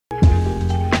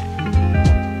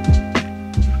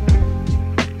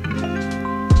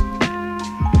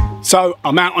So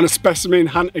I'm out on a specimen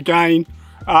hunt again.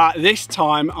 This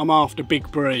time I'm after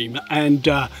big bream, and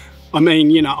I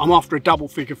mean, you know, I'm after a double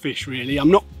figure fish really.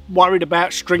 I'm not worried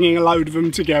about stringing a load of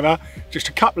them together, just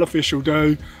a couple of fish will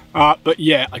do. But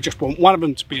yeah, I just want one of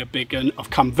them to be a big one. I've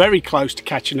come very close to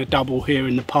catching a double here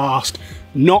in the past,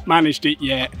 not managed it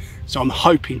yet, so I'm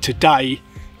hoping today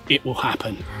it will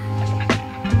happen.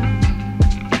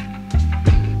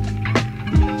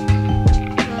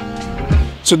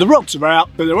 So the rods are out,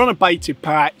 but they're on a baited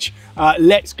patch.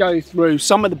 Let's go through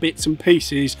some of the bits and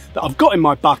pieces that I've got in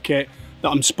my bucket that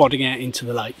I'm spotting out into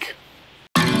the lake.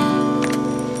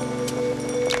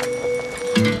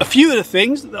 A few of the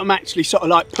things that I'm actually sort of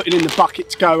like putting in the bucket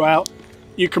to go out,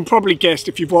 you can probably guess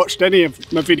if you've watched any of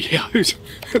my videos,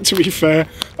 to be fair,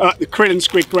 the krill and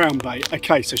squid ground bait.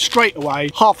 Okay, so straight away,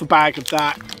 half a bag of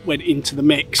that went into the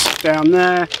mix down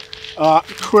there.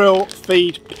 Krill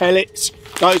feed pellets,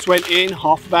 those went in,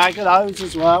 half a bag of those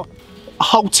as well. A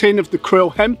whole tin of the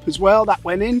krill hemp as well, that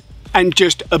went in. And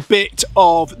just a bit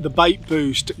of the bait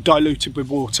boost diluted with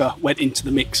water went into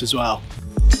the mix as well.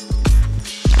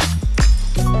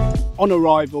 On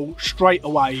arrival, straight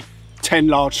away, 10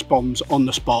 large spombs on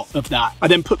the spot of that. I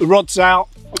then put the rods out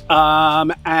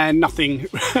and nothing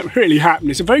really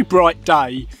happened. It's a very bright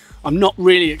day. I'm not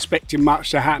really expecting much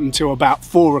to happen till about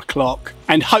 4 o'clock,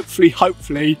 and hopefully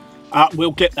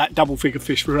we'll get that double figure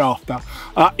fish for after.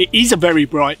 It is a very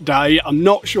bright day. I'm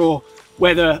not sure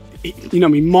whether, you know,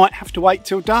 we might have to wait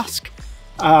till dusk.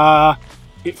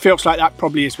 It feels like that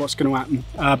probably is what's going to happen,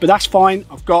 but that's fine.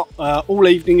 I've got all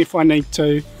evening if I need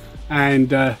to,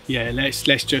 and yeah, let's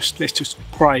just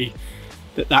pray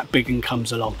that that big one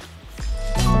comes along.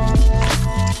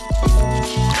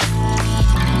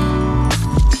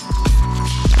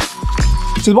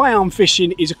 So the way I'm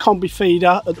fishing is a combi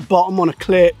feeder at the bottom on a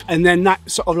clip, and then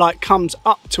that sort of like comes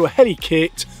up to a heli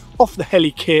kit. Off the heli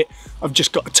kit, I've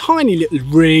just got a tiny little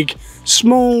rig,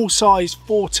 small size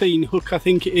 14 hook I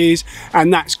think it is,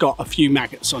 and that's got a few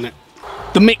maggots on it.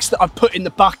 The mix that I've put in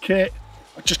the bucket,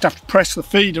 I just have to press the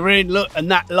feeder in, look, and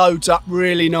that loads up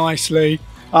really nicely.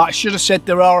 I should have said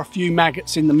there are a few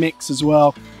maggots in the mix as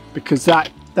well, because that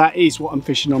is what I'm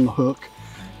fishing on the hook.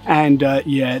 And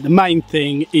yeah, the main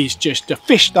thing is just to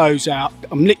fish those out.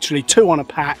 I'm literally 2 on a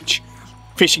patch,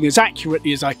 fishing as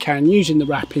accurately as I can using the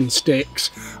wrapping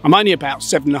sticks. I'm only about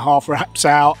 7.5 wraps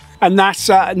out, and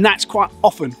that's quite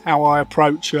often how I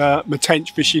approach my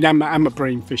tench fishing and my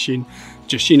bream fishing.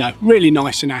 Just, you know, really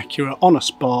nice and accurate on a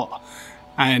spot,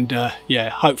 and yeah,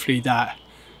 hopefully that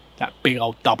big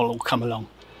old double will come along.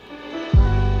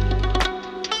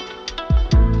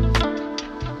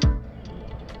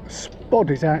 Spod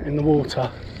is out in the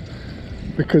water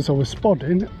because I was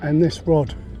spodding and this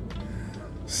rod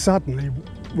suddenly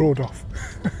roared off.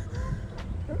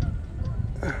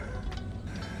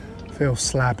 Feels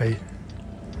slabby.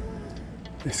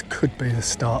 This could be the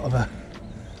start of a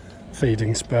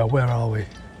feeding spell. Where are we?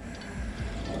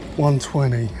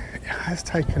 120. It has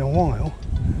taken a while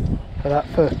for that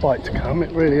first bite to come.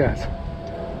 It really has.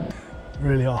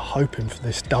 Really are hoping for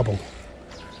this double.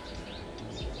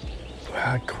 We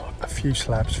had quite a few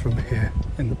slabs from here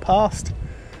in the past,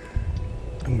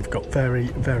 and we've got very,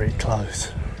 very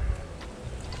close.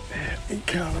 Here it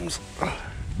comes. A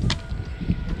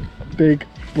big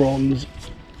bronze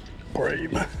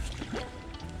bream.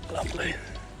 Lovely.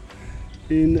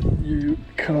 In you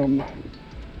come.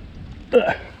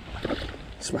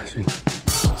 Smashing.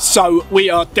 So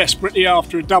we are desperately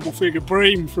after a double figure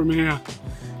bream from here,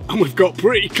 and we've got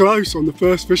pretty close on the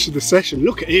first fish of the session.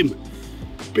 Look at him.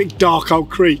 Big dark old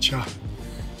creature.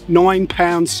 9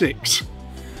 pound 6.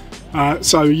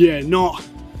 So yeah, not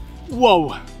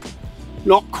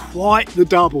quite the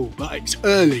double, but it's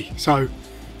early, so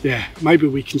yeah, maybe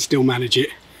we can still manage it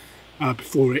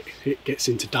before it gets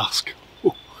into dusk.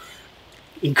 Ooh,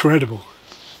 incredible.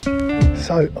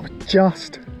 So I was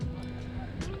just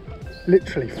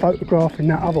literally photographing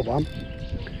that other one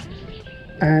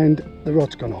and the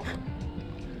rod's gone off.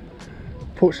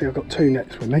 Fortunately I've got 2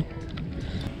 nets with me.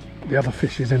 The other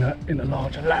fish is in a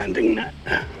larger landing net.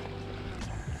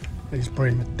 These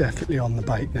bream are definitely on the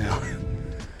bait now.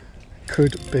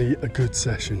 Could be a good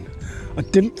session. I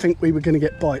didn't think we were going to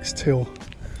get bites till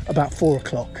about 4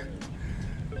 o'clock,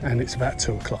 and it's about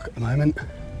 2 o'clock at the moment.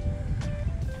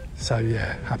 So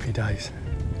yeah, happy days.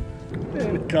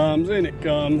 In it comes, in it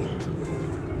comes.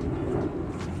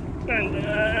 And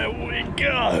there we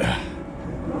go.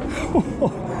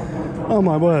 Oh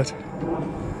my word.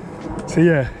 So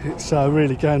yeah, it's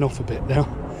really going off a bit now.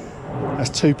 That's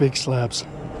 2 big slabs.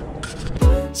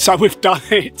 So we've done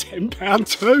it, 10 pound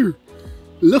 2.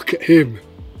 Look at him.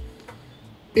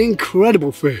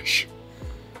 Incredible fish.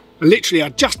 Literally,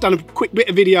 I'd just done a quick bit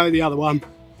of video of the other one,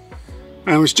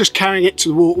 and I was just carrying it to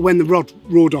the water when the rod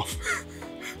roared off.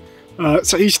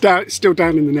 So he's still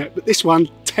down in the net, but this one,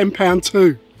 10 pound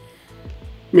 2.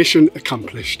 Mission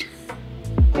accomplished.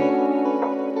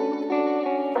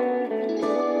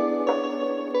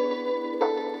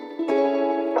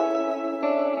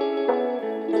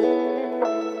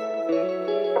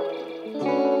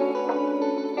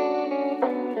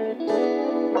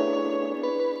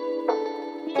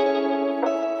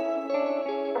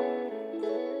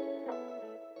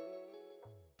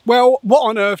 Well, what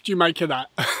on earth do you make of that?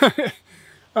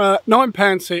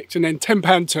 £9.6 and then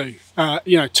 £10.2,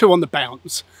 you know, 2 on the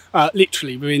bounce,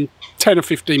 literally within 10 or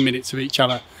 15 minutes of each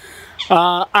other.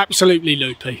 Absolutely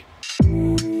loopy.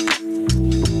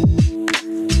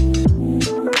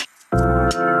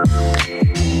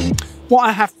 What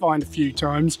I have found a few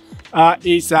times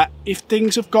is that if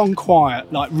things have gone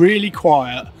quiet, like really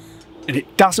quiet, and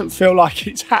it doesn't feel like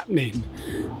it's happening,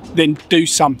 then do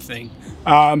something.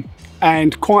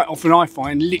 And quite often I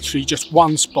find literally just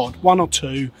one spot, 1 or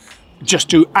 2,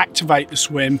 just to activate the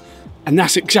swim. And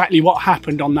that's exactly what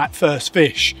happened on that first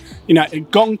fish. You know, it had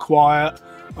gone quiet.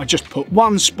 I just put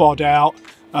 1 spot out.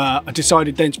 I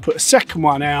decided then to put a second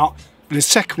one out, and the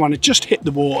second one had just hit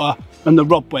the water and the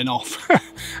rod went off.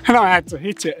 And I had to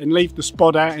hit it and leave the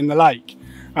spot out in the lake.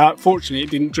 Fortunately, it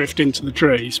didn't drift into the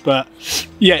trees, but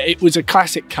yeah, it was a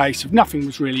classic case of nothing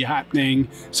was really happening,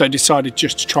 so I decided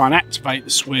just to try and activate the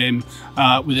swim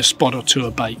with a spot or 2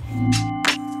 of bait.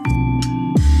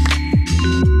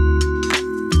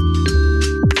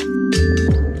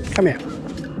 Come here.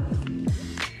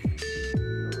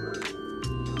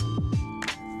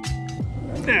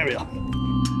 There we are.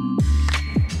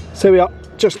 So we are,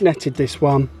 just netted this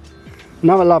one.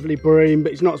 Another lovely bream,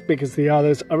 but it's not as big as the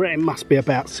others. I reckon it must be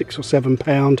about 6 or 7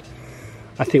 pound.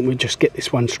 I think we'll just get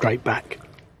this one straight back.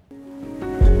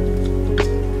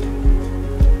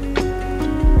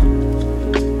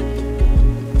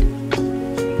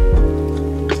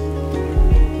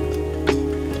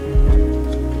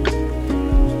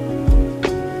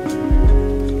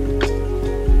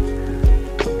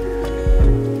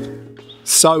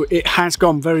 So it has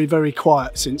gone very, very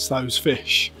quiet since those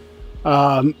fish.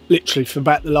 Literally for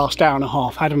about the last hour and a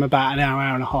half. Had them about an hour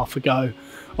and a half ago.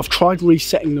 I've tried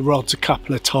resetting the rods a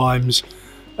couple of times,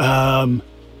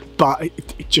 but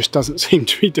it just doesn't seem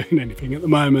to be doing anything at the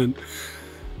moment.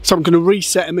 So I'm going to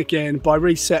reset them again. By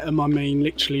reset them, I mean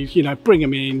literally, you know, bring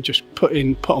them in, just put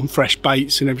on fresh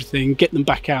baits and everything, get them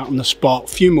back out on the spot, a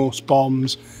few more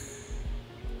spombs,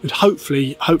 and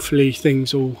hopefully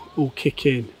things all kick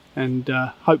in, and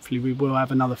hopefully we will have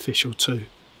another fish or 2.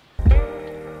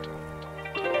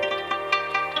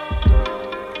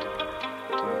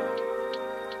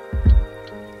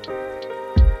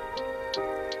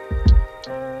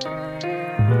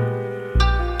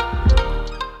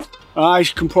 As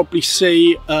you can probably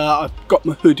see, I've got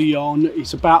my hoodie on.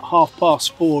 It's about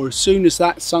 4:30. As soon as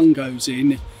that sun goes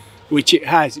in, which it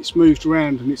has, it's moved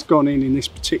around and it's gone in this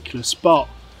particular spot.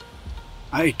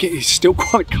 It's still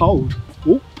quite cold.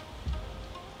 Whoop.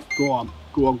 Go on,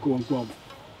 go on, go on, go on.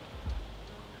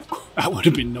 That would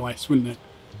have been nice, wouldn't it?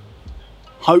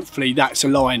 Hopefully that's a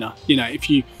liner. You know, if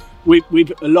you,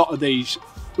 with a lot of these,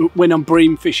 when I'm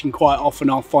bream fishing quite often,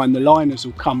 I'll find the liners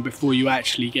will come before you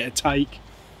actually get a take.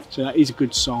 So that is a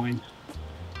good sign.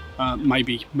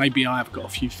 Maybe I have got a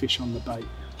few fish on the bait.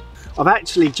 I've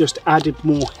actually just added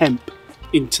more hemp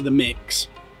into the mix.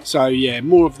 So yeah,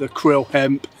 more of the krill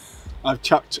hemp. I've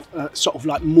chucked sort of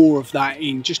like more of that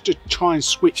in, just to try and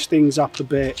switch things up a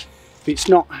bit. If it's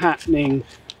not happening,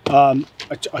 I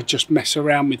just mess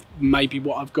around with maybe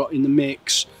what I've got in the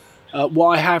mix.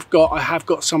 What I have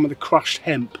got some of the crushed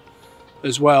hemp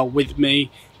as well with me.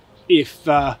 If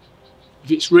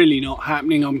it's really not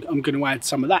happening, I'm going to add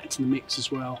some of that to the mix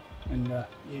as well, and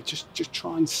yeah, just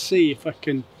try and see if I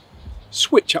can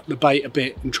switch up the bait a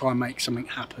bit and try and make something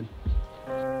happen.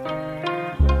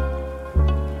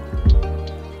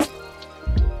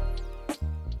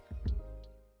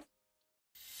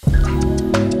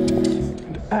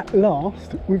 And at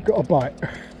last, we've got a bite.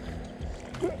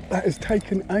 That has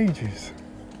taken ages.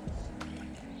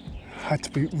 I had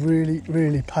to be really,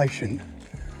 really patient.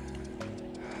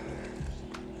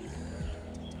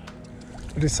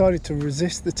 I decided to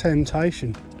resist the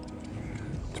temptation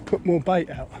to put more bait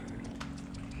out.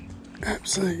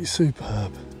 Absolutely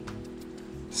superb.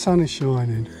 Sun is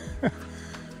shining.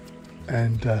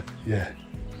 And yeah,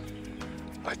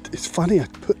 it's funny, I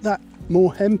put that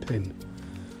more hemp in.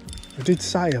 I did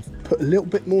say I've put a little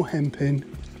bit more hemp in.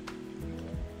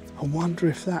 I wonder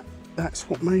if that's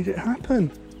what made it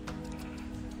happen.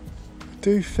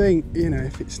 do think, you know,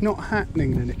 if it's not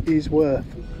happening, then it is worth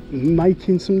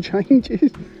making some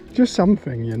changes. Just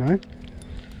something, you know.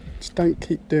 Just don't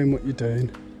keep doing what you're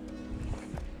doing.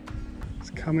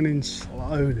 It's coming in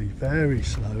slowly, very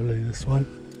slowly, this one.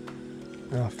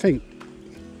 And I think,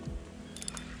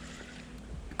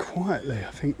 quietly,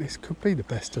 I think this could be the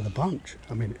best of the bunch.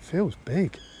 I mean, it feels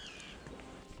big.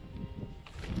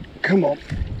 Come on.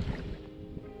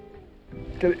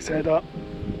 Get its head up.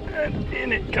 And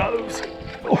in it goes.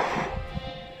 Oh.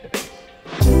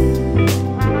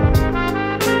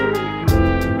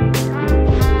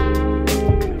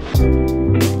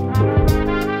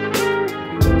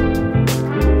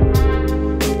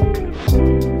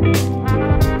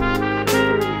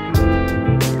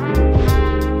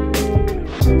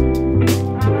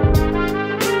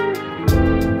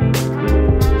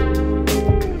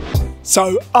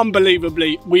 So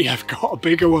unbelievably, we have got a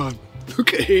bigger one.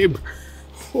 Look at him.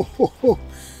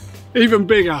 Even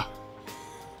bigger.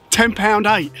 10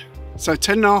 £8. So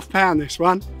 10.5 £, this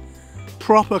one.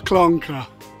 Proper clonker.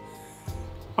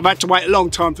 I've had to wait a long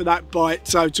time for that bite.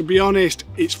 So to be honest,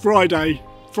 it's Friday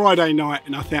night,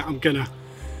 and I think I'm gonna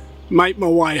make my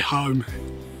way home.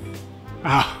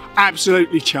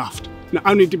 Absolutely chuffed. Not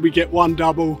only did we get one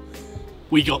double,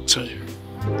 we got two.